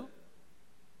슬펐겠어요?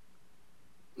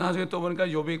 나중에 또 보니까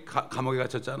욥이 감옥에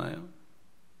갇혔잖아요.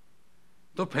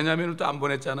 또 베냐민을 또 안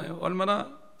보냈잖아요.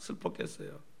 얼마나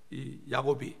슬펐겠어요. 이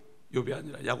야곱이, 욥이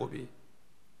아니라 야곱이.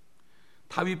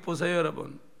 다윗 보세요,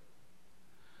 여러분.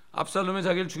 압살롬이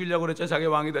자기를 죽이려고 그랬죠. 자기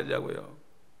왕이 되려고요.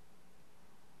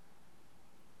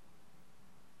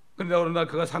 그런데 어느 날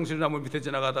그가 상수리나무 밑에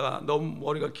지나가다가 너무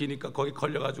머리가 기니까 거기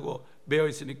걸려가지고 매여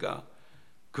있으니까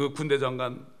그 군대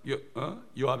장관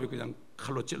요압이 그냥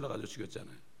칼로 찔러가지고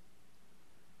죽였잖아요.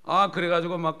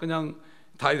 그래가지고 막 그냥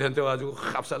다윗한테 와가지고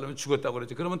압살롬이 죽었다고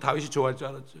그랬지. 그러면 다윗이 좋아할 줄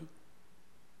알았죠.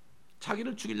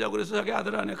 자기를 죽이려고 그래서 자기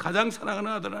아들 아니에요. 가장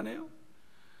사랑하는 아들 아니에요.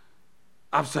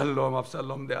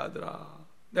 압살롬 내 아들아,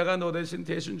 내가 너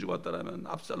대신 죽었다라면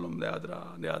압살롬 내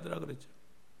아들아 그랬죠.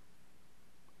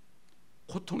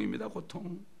 고통입니다.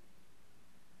 고통.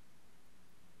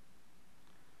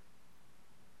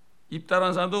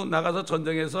 입다란 사람도 나가서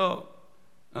전쟁에서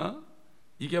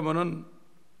이기면은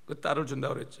그 딸을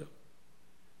준다고 그랬죠.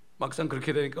 막상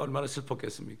그렇게 되니까 얼마나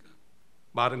슬펐겠습니까?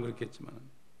 말은 그렇게 했지만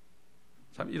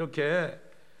참 이렇게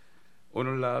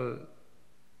오늘날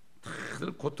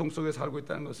다들 고통 속에 살고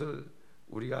있다는 것을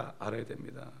우리가 알아야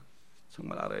됩니다.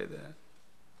 정말 알아야 돼.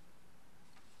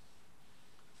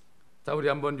 자, 우리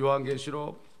한번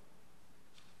요한계시록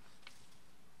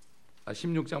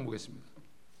 16장 보겠습니다.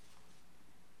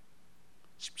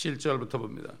 17절부터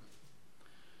봅니다.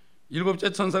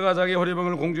 일곱째 천사가 자기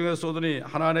호리병을 공중에 쏘더니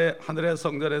하늘의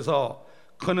성전에서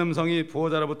큰 음성이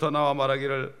보호자로부터 나와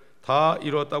말하기를 다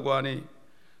이루었다고 하니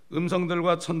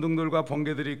음성들과 천둥들과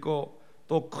번개들이 있고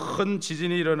또 큰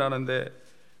지진이 일어나는데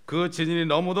그 지진이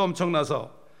너무도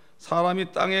엄청나서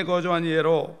사람이 땅에 거주한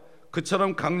이래로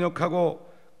그처럼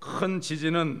강력하고 큰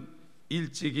지진은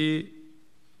일찍이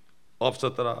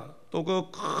없었더라. 또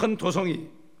그 큰 도성이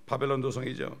바벨론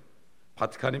도성이죠.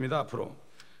 바티칸입니다. 앞으로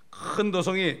큰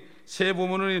도성이 세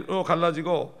부문으로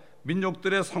갈라지고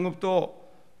민족들의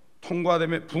성읍도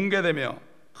통과되며 붕괴되며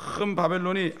큰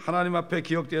바벨론이 하나님 앞에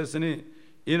기억되었으니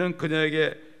이는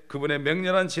그녀에게 그분의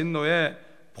맹렬한 진노에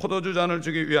포도주 잔을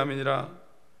주기 위함이니라.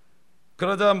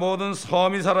 그러자 모든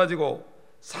섬이 사라지고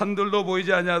산들도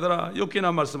보이지 아니하더라.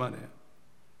 욥기나 말씀하네요.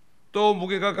 또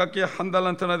무게가 각기 한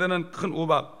달란트나 되는 큰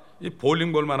우박, 이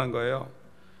볼링볼만한 거예요.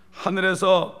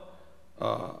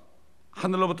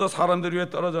 하늘로부터 사람들 위에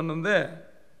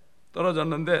떨어졌는데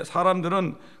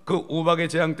사람들은 그 우박의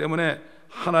재앙 때문에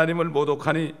하나님을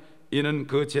모독하니 이는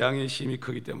그 재앙이 심히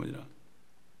크기 때문이라.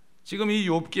 지금 이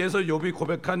욥기에서 욥이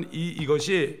고백한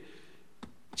이것이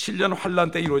 7년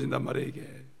환란 때 이루어진단 말이에요.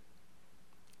 이게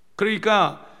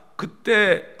그러니까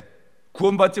그때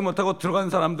구원받지 못하고 들어간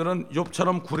사람들은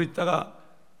욥처럼 굴에 있다가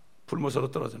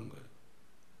불못으로 떨어지는 거예요.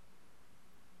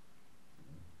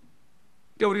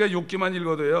 그러니까 우리가 욥기만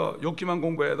읽어도요, 욥기만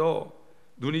공부해도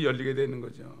눈이 열리게 되는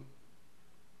거죠.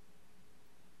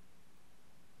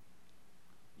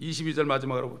 22절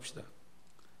마지막으로 봅시다.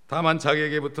 다만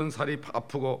자기에게 붙은 살이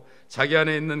아프고 자기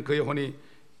안에 있는 그의 혼이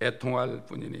애통할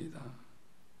뿐이니이다.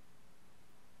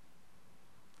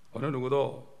 어느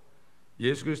누구도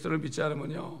예수 그리스도를 믿지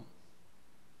않으면요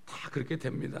다 그렇게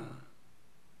됩니다.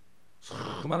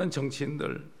 수많은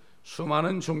정치인들,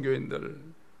 수많은 종교인들,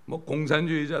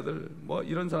 공산주의자들,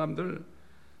 이런 사람들,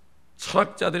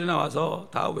 철학자들이 나와서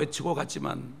다 외치고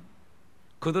갔지만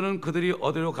그들은 그들이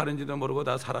어디로 가는지도 모르고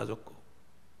다 사라졌고,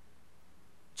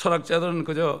 철학자들은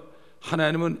그저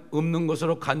하나님은 없는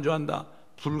것으로 간주한다,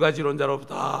 불가지론자로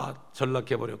다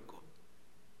전락해버렸고,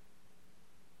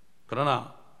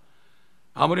 그러나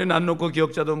아무리 낯 높고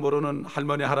기억자도 모르는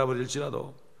할머니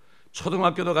할아버지일지라도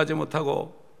초등학교도 가지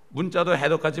못하고 문자도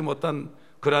해독하지 못한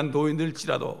그러한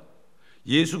노인들일지라도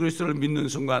예수 그리스도를 믿는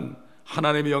순간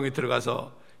하나님의 영이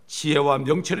들어가서 지혜와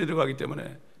명철이 들어가기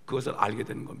때문에 그것을 알게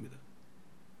되는 겁니다.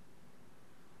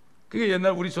 그게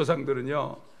옛날 우리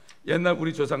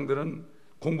조상들은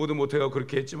공부도 못해서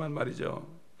그렇게 했지만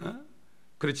말이죠.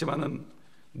 그렇지만은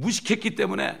무식했기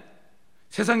때문에,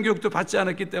 세상 교육도 받지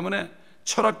않았기 때문에,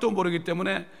 철학도 모르기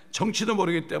때문에, 정치도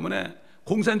모르기 때문에,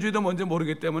 공산주의도 먼저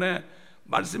모르기 때문에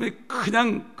말씀이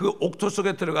그냥 그 옥토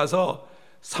속에 들어가서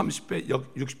 30배,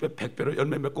 60배, 100배로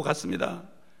열매 맺고 갔습니다.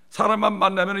 사람만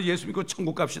만나면 예수 믿고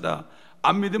천국 갑시다,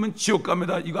 안 믿으면 지옥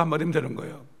갑니다, 이거 한마디면 되는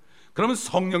거예요. 그러면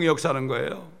성령이 역사하는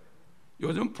거예요.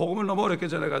 요즘 복음을 너무 어렵게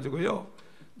전해가지고요,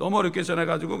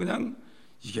 그냥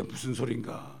이게 무슨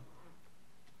소린가,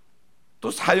 또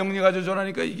사형리 가지고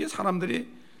전하니까 이게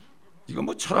사람들이 이거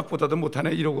뭐 철학보다도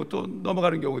못하네 이러고 또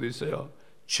넘어가는 경우도 있어요.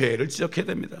 죄를 지적해야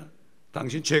됩니다.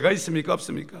 당신 죄가 있습니까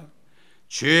없습니까?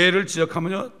 죄를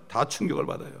지적하면요 다 충격을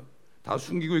받아요. 다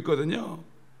숨기고 있거든요.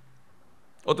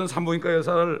 어떤 산부인과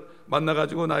여사를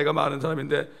만나가지고 나이가 많은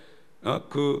사람인데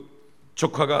그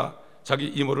조카가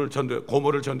자기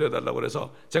고모를 전도해달라고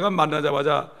그래서 제가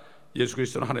만나자마자 예수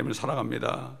그리스도는 하나님을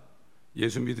사랑합니다,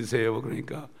 예수 믿으세요.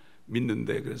 그러니까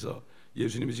믿는데, 그래서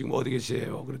예수님이 지금 어디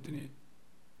계세요? 그랬더니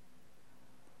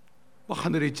뭐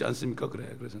하늘에 있지 않습니까?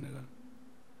 그래. 그래서 내가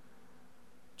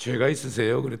죄가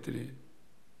있으세요? 그랬더니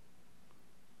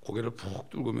고개를 푹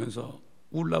뚫으면서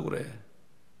울라고 그래.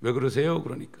 왜 그러세요?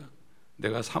 그러니까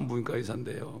내가 산부인과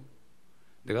의사인데요,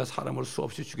 내가 사람을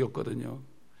수없이 죽였거든요.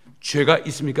 죄가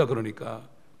있습니까? 그러니까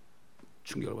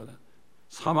충격을 받아.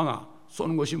 사망아,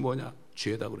 쏘는 것이 뭐냐?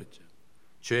 죄다 그랬죠.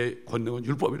 죄의 권능은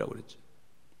율법이라고 그랬죠.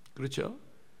 그렇죠?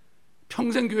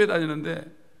 평생 교회 다니는데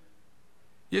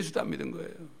예수도 안 믿은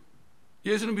거예요.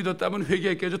 예수를 믿었다면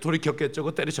회개했겠죠, 돌이켰겠죠,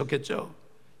 그거 때려쳤겠죠.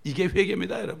 이게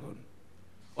회개입니다, 여러분.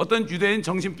 어떤 유대인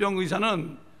정신병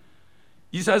의사는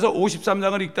이사야서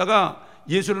 53장을 읽다가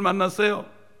예수를 만났어요.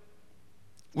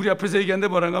 우리 앞에서 얘기하는데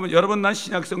뭐라고 하면, 여러분 난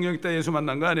신약 성경 읽다 예수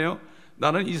만난 거 아니에요?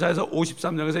 나는 이사야서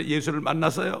 53장에서 예수를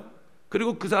만났어요.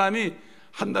 그리고 그 사람이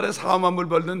한 달에 4만 불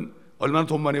벌든 얼마나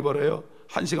돈 많이 벌어요?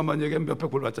 한 시간만 얘기하면 몇백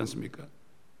불 받지 않습니까?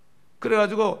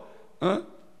 그래가지고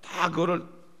다 그거를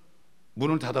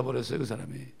문을 닫아버렸어요, 그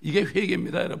사람이. 이게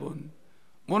회개입니다, 여러분.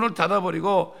 문을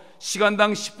닫아버리고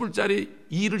시간당 10불짜리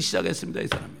일을 시작했습니다, 이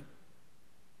사람이.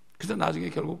 그래서 나중에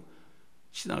결국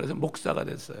신앙을 해서 목사가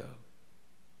됐어요.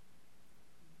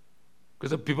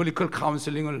 그래서 비블리컬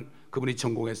카운슬링을 그분이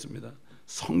전공했습니다.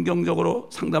 성경적으로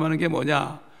상담하는 게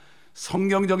뭐냐?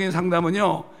 성경적인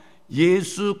상담은요,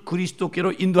 예수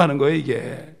그리스도께로 인도하는 거예요.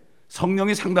 이게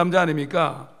성령이 상담자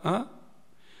아닙니까?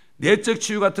 내적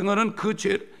치유 같은 거는 그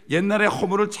옛날의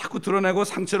허물을 자꾸 드러내고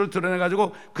상처를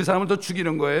드러내가지고 그 사람을 더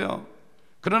죽이는 거예요.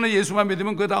 그러나 예수만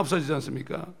믿으면 그거 다 없어지지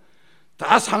않습니까?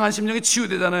 다 상한 심령이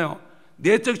치유되잖아요.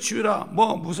 내적 치유라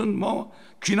무슨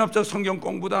귀납적 성경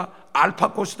공부다,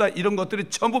 알파 코스다, 이런 것들이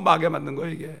전부 마귀가 만든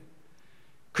거예요, 이게.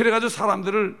 그래가지고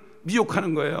사람들을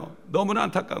미혹하는 거예요. 너무나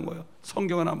안타까운 거예요.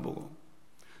 성경은 안 보고.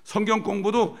 성경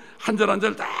공부도 한 절 한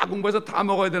절 다 공부해서 다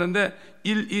먹어야 되는데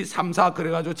 1, 2, 3, 4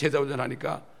 그래가지고 제자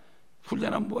훈련하니까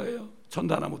훈련은 뭐예요?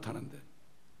 전도 하나 못하는데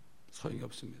소용이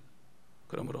없습니다.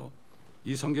 그러므로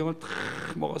이 성경을 다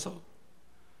먹어서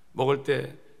먹을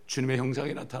때 주님의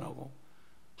형상이 나타나고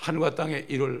하늘과 땅에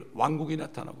이룰 왕국이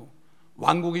나타나고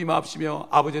왕국이 임하옵시며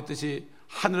아버지의 뜻이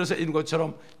하늘에서 이룬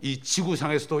것처럼 이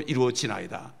지구상에서도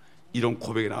이루어지나이다, 이런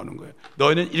고백이 나오는 거예요.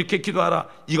 너희는 이렇게 기도하라,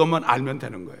 이것만 알면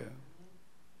되는 거예요.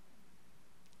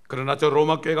 그러나 저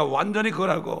로마 교회가 완전히 그걸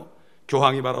알고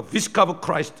교황이 바로 비스캅 오브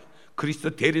크라이스트,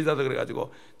 그리스도 대리자다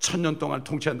그래가지고 1000년 동안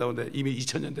통치한다고 하는데 이미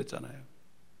 2000년 됐잖아요.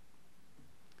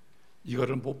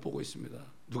 이거를 못 보고 있습니다.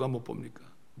 누가 못 봅니까?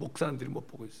 목사님들이 못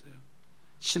보고 있어요.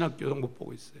 신학교도 못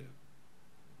보고 있어요.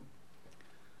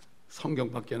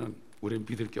 성경밖에는 우리는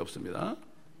믿을 게 없습니다.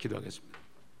 기도하겠습니다.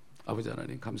 아버지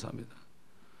하나님 감사합니다.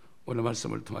 오늘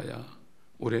말씀을 통하여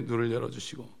우리의 눈을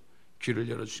열어주시고 귀를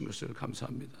열어주신 것을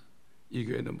감사합니다. 이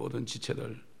교회는 모든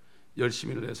지체들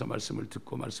열심히 해서 말씀을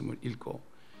듣고 말씀을 읽고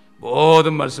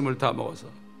모든 말씀을 다 먹어서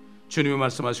주님이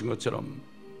말씀하신 것처럼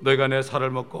너희가 내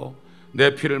살을 먹고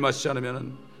내 피를 마시지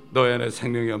않으면 너희 안에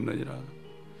생명이 없느니라.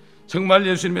 정말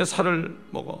예수님의 살을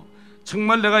먹어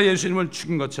정말 내가 예수님을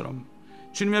죽인 것처럼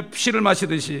주님의 피를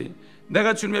마시듯이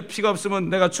내가 주님의 피가 없으면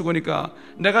내가 죽으니까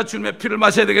내가 주님의 피를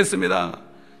마셔야 되겠습니다.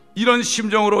 이런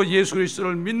심정으로 예수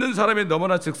그리스도를 믿는 사람이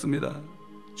너무나 적습니다.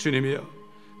 주님이여,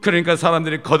 그러니까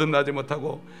사람들이 거듭나지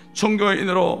못하고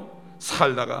종교인으로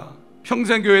살다가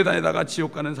평생 교회 다니다가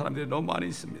지옥 가는 사람들이 너무 많이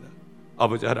있습니다.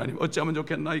 아버지 하나님, 어찌하면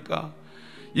좋겠나이까?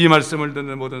 이 말씀을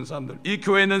듣는 모든 사람들, 이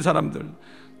교회에 있는 사람들,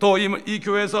 또 이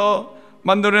교회에서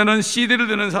만들어내는 CD를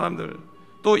듣는 사람들,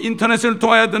 또 인터넷을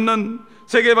통하여 듣는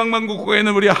세계 방방곡곡에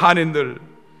있는 우리 한인들,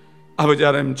 아버지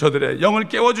하나님, 저들의 영을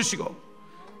깨워주시고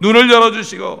눈을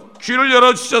열어주시고 귀를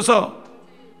열어주셔서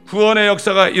구원의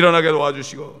역사가 일어나게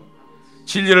도와주시고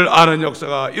진리를 아는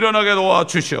역사가 일어나게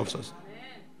도와주시옵소서.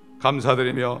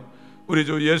 감사드리며 우리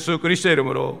주 예수 그리스도의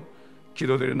이름으로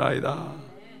기도드리나이다.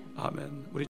 아멘. 우리